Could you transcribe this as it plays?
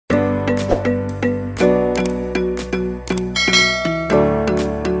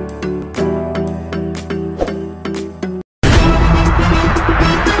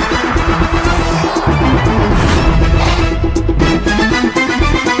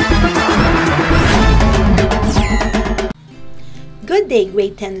day,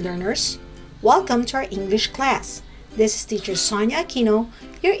 grade 10 learners. Welcome to our English class. This is teacher Sonia Aquino,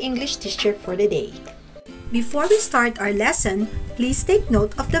 your English teacher for the day. Before we start our lesson, please take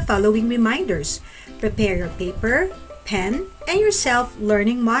note of the following reminders. Prepare your paper, pen, and your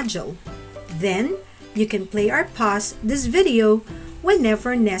self-learning module. Then, you can play or pause this video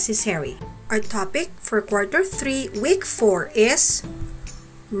whenever necessary. Our topic for quarter 3, week 4 is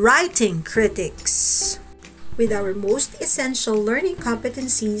Writing Critics. With our most essential learning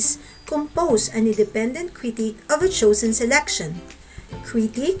competencies, compose an independent critique of a chosen selection.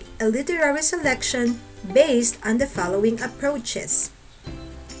 Critique a literary selection based on the following approaches.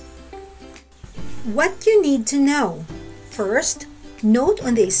 What you need to know. First, note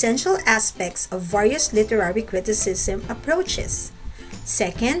on the essential aspects of various literary criticism approaches.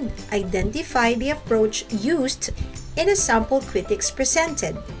 Second, identify the approach used in a sample critiques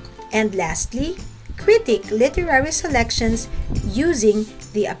presented. And lastly, critique literary selections using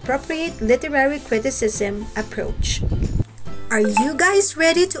the appropriate literary criticism approach. Are you guys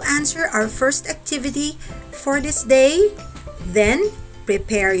ready to answer our first activity for this day? Then,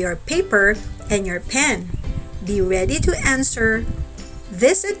 prepare your paper and your pen. Be ready to answer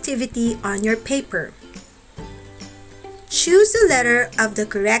this activity on your paper. Choose the letter of the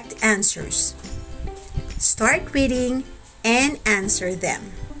correct answers. Start reading and answer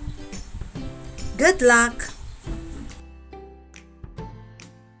them. Good luck!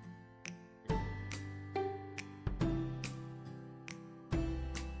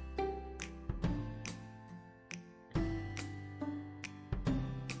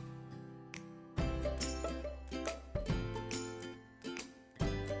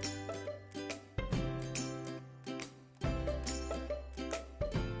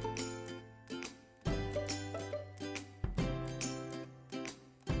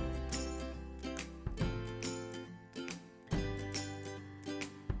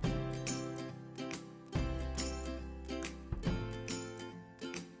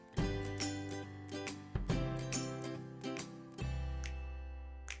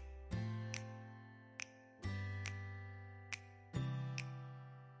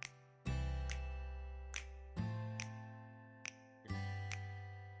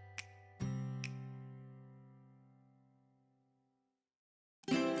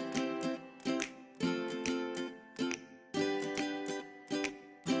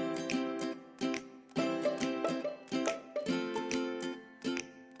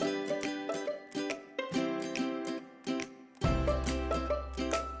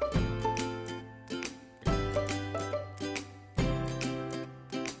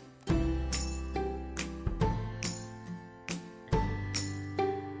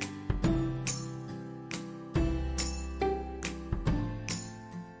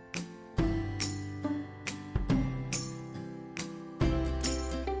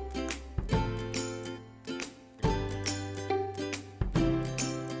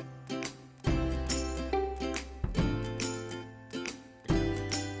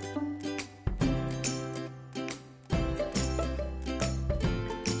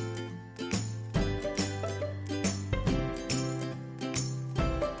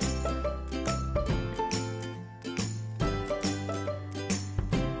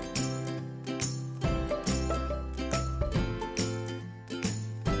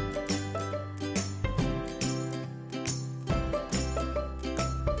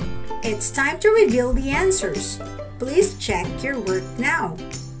 It's time to reveal the answers. Please check your work now.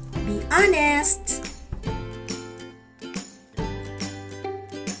 Be honest.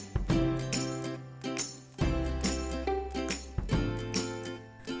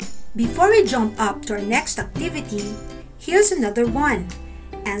 Before we jump up to our next activity, here's another one.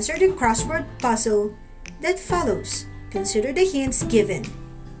 Answer the crossword puzzle that follows. Consider the hints given.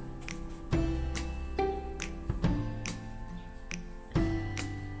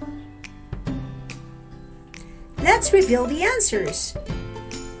 Let's reveal the answers.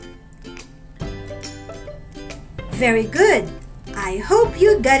 Very good. I hope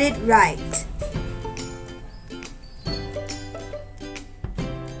you got it right.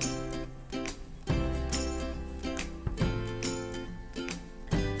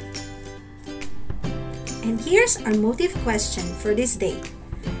 And here's our motive question for this day.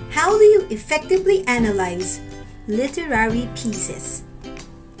 How do you effectively analyze literary pieces?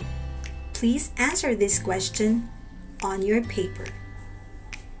 Please answer this question on your paper.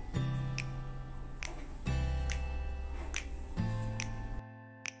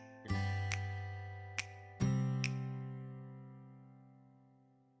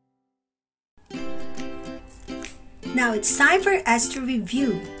 Now it's time for us to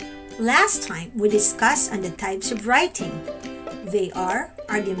review. Last time we discussed on the types of writing. They are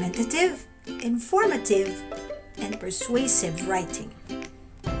argumentative, informative, and persuasive writing.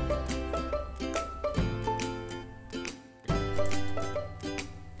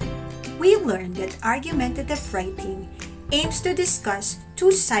 We learned that argumentative writing aims to discuss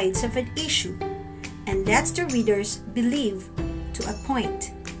two sides of an issue and lets the readers believe to a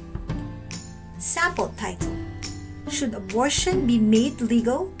point. Sample title: Should abortion be made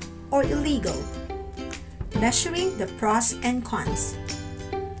legal or illegal? Measuring the pros and cons.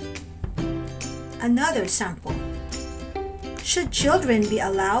 Another sample: Should children be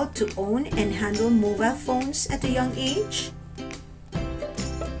allowed to own and handle mobile phones at a young age?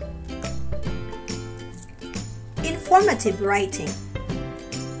 Informative writing.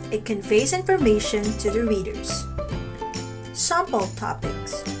 It conveys information to the readers. Sample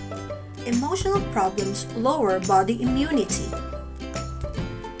topics: Emotional problems lower body immunity.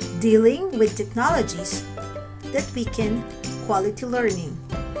 Dealing with technologies that weaken quality learning.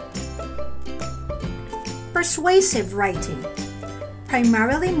 Persuasive writing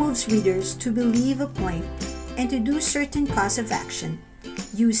primarily moves readers to believe a point and to do certain cause of action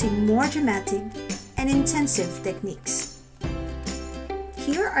using more dramatic and intensive techniques.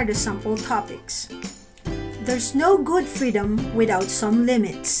 Here are the sample topics. There's no good freedom without some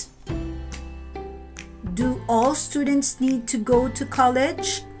limits. Do all students need to go to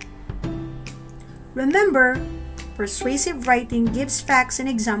college? Remember, persuasive writing gives facts and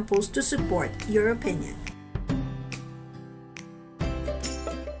examples to support your opinion.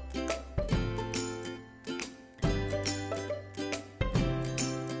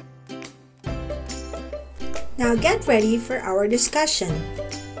 Now get ready for our discussion.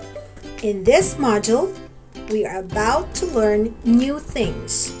 In this module, we are about to learn new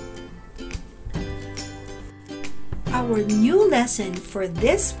things. Our new lesson for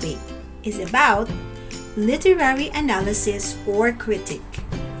this week is about literary analysis or critique.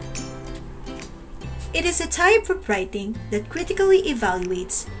 It is a type of writing that critically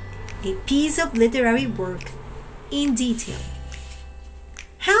evaluates a piece of literary work in detail.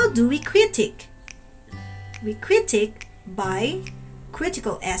 How do we critique? We critique by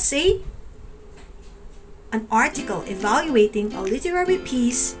critical essay, an article evaluating a literary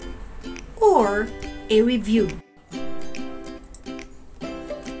piece, or a review.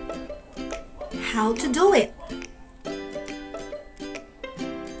 How to do it?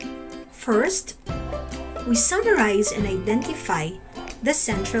 First, we summarize and identify the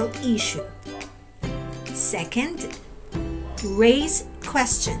central issue. Second, raise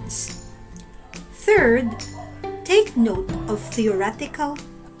questions. Third, take note of theoretical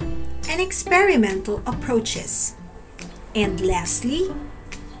and experimental approaches. And lastly,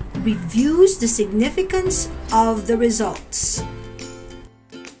 reviews the significance of the results.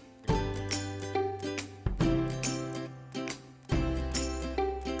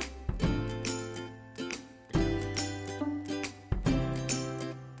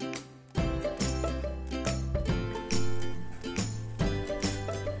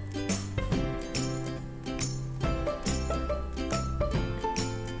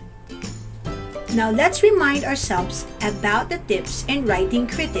 Now let's remind ourselves about the tips in writing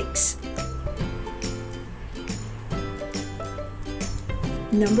critiques.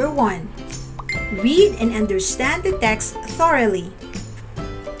 Number 1. Read and understand the text thoroughly.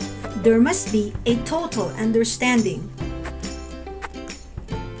 There must be a total understanding.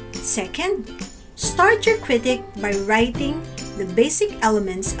 Second, start your critique by writing the basic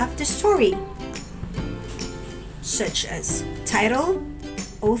elements of the story, such as title,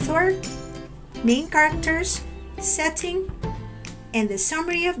 author, main characters, setting, and the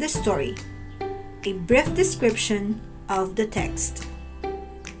summary of the story, a brief description of the text.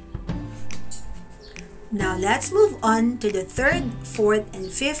 Now let's move on to the third, fourth, and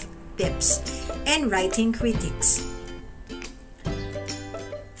fifth tips in writing critiques.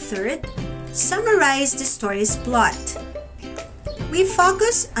 Third, summarize the story's plot. We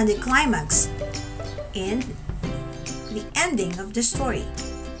focus on the climax and the ending of the story.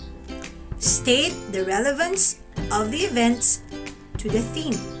 State the relevance of the events to the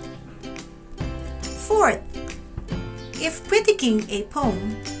theme. Fourth, if critiquing a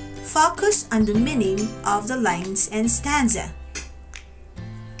poem, focus on the meaning of the lines and stanza.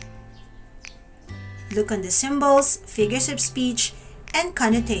 Look on the symbols, figures of speech, and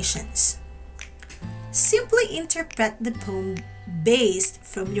connotations. Simply interpret the poem based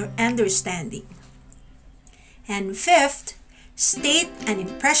from your understanding. And fifth, state an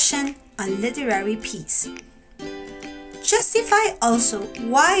impression on literary piece. Justify also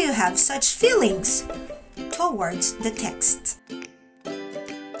why you have such feelings towards the text.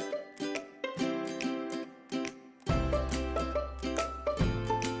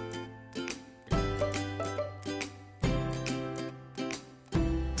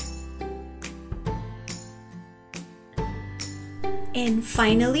 And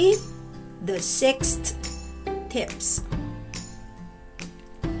finally, the sixth tips.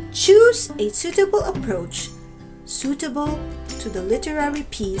 Choose a suitable approach suitable to the literary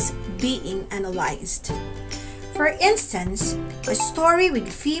piece being analyzed. For instance, a story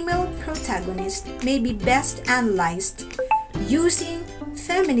with female protagonist may be best analyzed using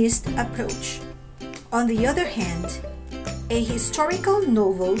feminist approach. On the other hand, a historical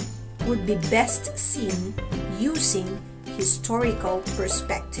novel would be best seen using historical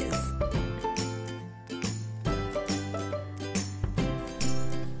perspective.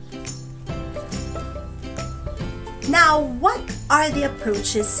 Now, what are the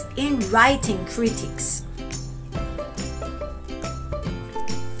approaches in writing critics?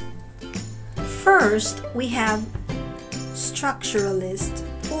 First, we have structuralist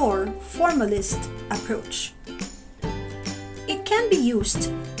or formalist approach. It can be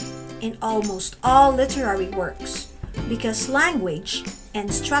used in almost all literary works because language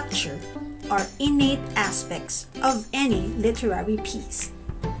and structure are innate aspects of any literary piece.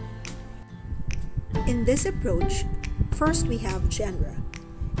 In this approach, first we have genre.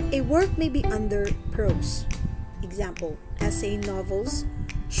 A work may be under prose, example, essay novels,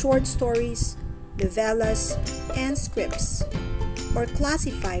 short stories, novellas, and scripts, or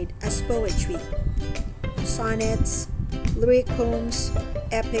classified as poetry, sonnets, lyric poems,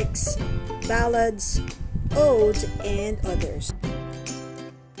 epics, ballads, odes, and others.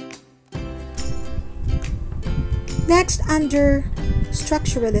 Next, under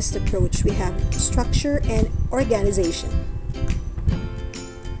structuralist approach, we have structure and organization.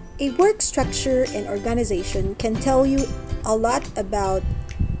 A work structure and organization can tell you a lot about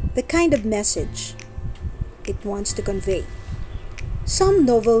the kind of message it wants to convey. Some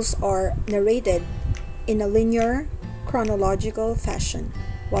novels are narrated in a linear, chronological fashion,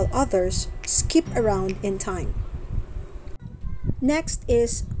 while others skip around in time. Next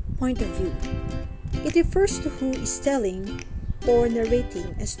is point of view. It refers to who is telling or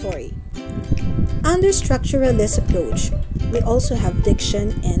narrating a story. Under structuralist approach, we also have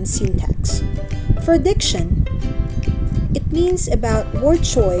diction and syntax. For diction, it means about word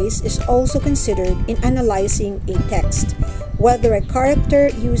choice is also considered in analyzing a text, whether a character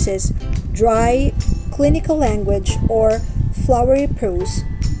uses dry, clinical language or flowery prose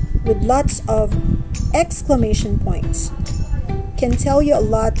with lots of exclamation points can tell you a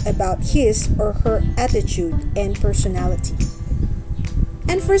lot about his or her attitude and personality.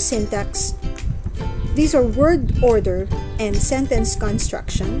 And for syntax, these are word order and sentence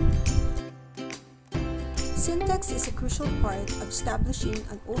construction. Syntax is a crucial part of establishing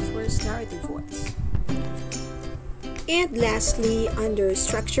an author's narrative voice. And lastly, under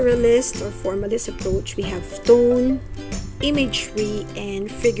structuralist or formalist approach, we have tone, imagery,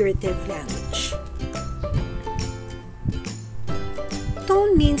 and figurative language.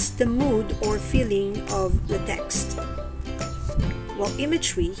 Tone means the mood or feeling of the text, while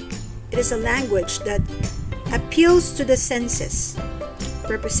imagery, it is a language that appeals to the senses,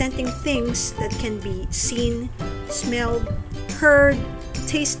 representing things that can be seen, smelled, heard,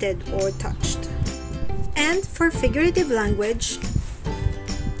 tasted, or touched. And for figurative language,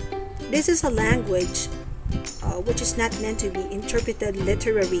 this is a language which is not meant to be interpreted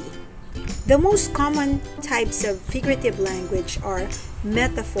literally. The most common types of figurative language are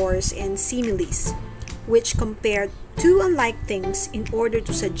metaphors and similes, which compare two unlike things in order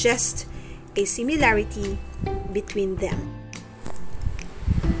to suggest a similarity between them.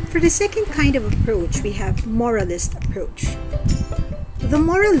 For the second kind of approach, we have moralist approach. The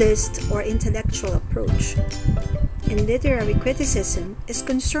moralist or intellectual approach in literary criticism is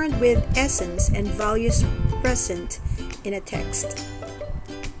concerned with essence and values present in a text.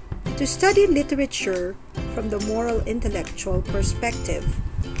 To study literature from the moral intellectual perspective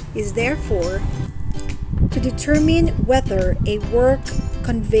is therefore to determine whether a work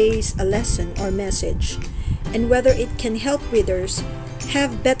conveys a lesson or message and whether it can help readers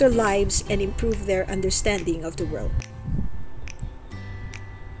have better lives and improve their understanding of the world.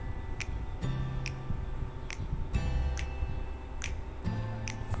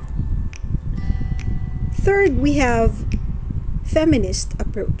 Third, we have feminist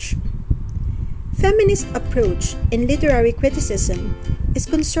approach. Feminist approach in literary criticism is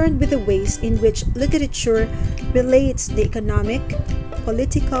concerned with the ways in which literature relates the economic,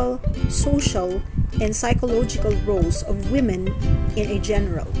 political, social, and psychological roles of women in a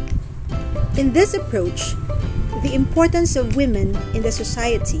general. In this approach, the importance of women in the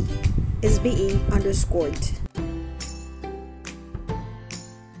society is being underscored.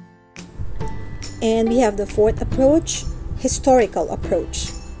 And we have the fourth approach, historical approach.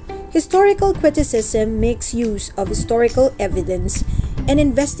 Historical criticism makes use of historical evidence and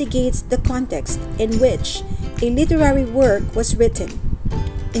investigates the context in which a literary work was written,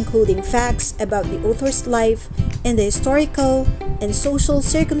 including facts about the author's life and the historical and social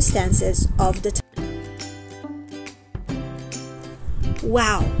circumstances of the time.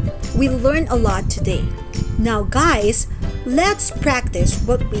 Wow, we learned a lot today. Now guys, let's practice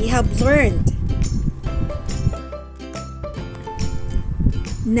what we have learned.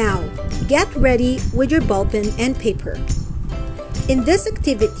 Now, get ready with your ballpen and paper. In this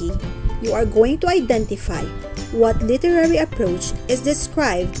activity, you are going to identify what literary approach is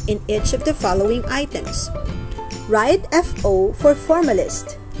described in each of the following items. Write FO for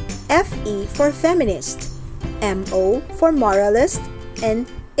formalist, FE for feminist, MO for moralist, and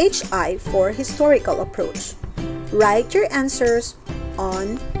HI for historical approach. Write your answers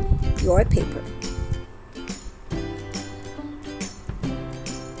on your paper.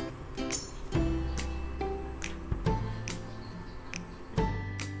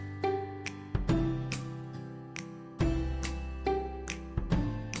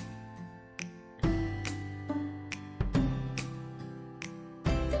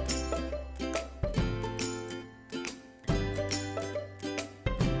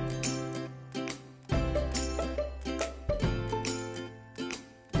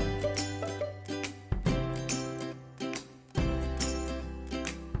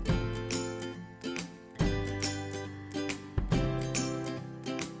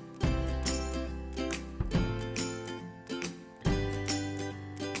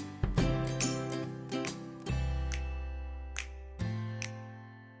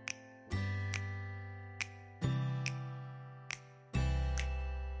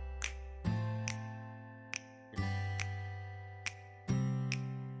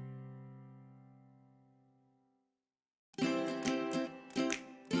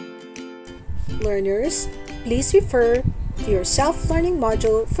 Learners, please refer to your self-learning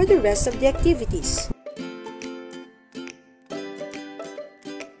module for the rest of the activities.